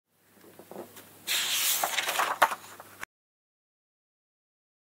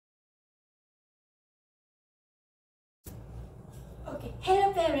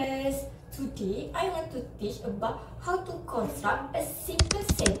Hello parents, today I want to teach about how to construct a simple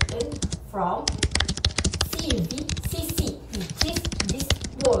sentence from cvcc, which is this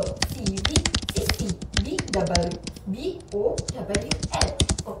word cvcc, B-O-W-L.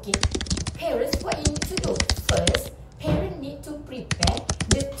 Okay, parents, what you need to do? First, parents need to prepare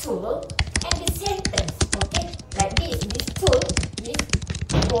the tool and the sentence. Okay, like this tool is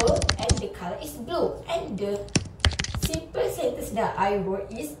bold and the color is blue, and the simple sentence that I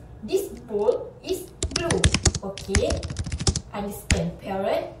wrote is this bowl is blue. Okay, understand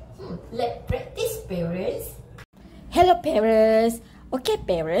parent? Let's practice parents. Hello parents. Okay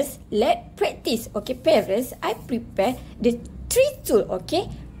parents, let's practice. Okay parents, I prepare the three tool. Okay,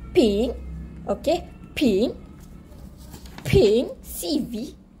 pink. Okay, pink,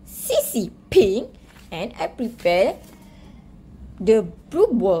 cvcc, pink, and I prepare the blue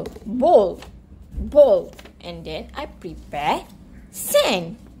bowl, and then I prepare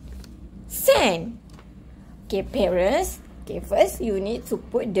sand. Okay parents, okay, first you need to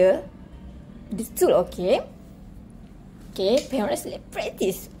put this tool. Okay parents, let's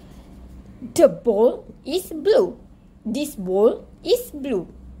practice. The bowl is blue. This bowl is blue.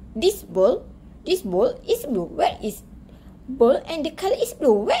 This bowl is blue. Where is bowl and the color is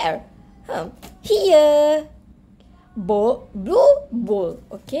blue? Where? Here. Blue bowl.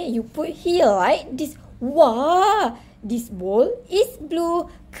 Okay, you put here like this. Wow, this bowl is blue.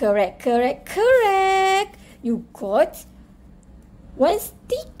 Correct. You got one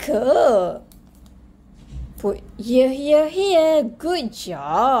sticker. Put here. Good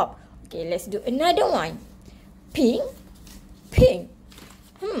job. Okay, let's do another one. Pink.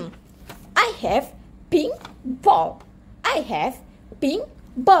 I have pink ball.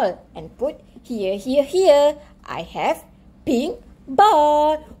 And put here. I have pink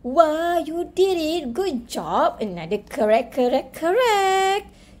ball. Wow, you did it. Good job. Another correct.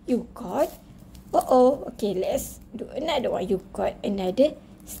 You got. Okay, let's do another one. You got another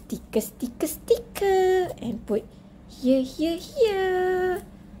sticker. And put here.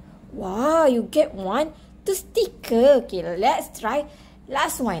 Wow, you get two sticker. Okay, let's try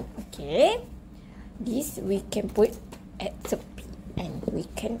last one. Okay, this we can put at the P, and we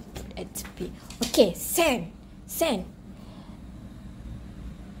can put at the P. Okay, sand.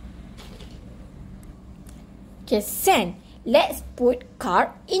 Okay, sand. Let's put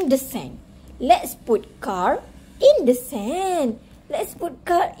car in the sand.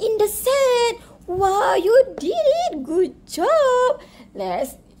 Wow, you did it. Good job.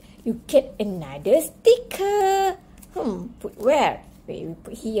 You get another sticker. Put where? Wait, we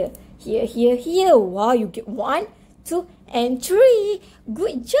put here. Wow, you get 1, 2, and 3.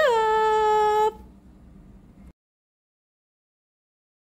 Good job.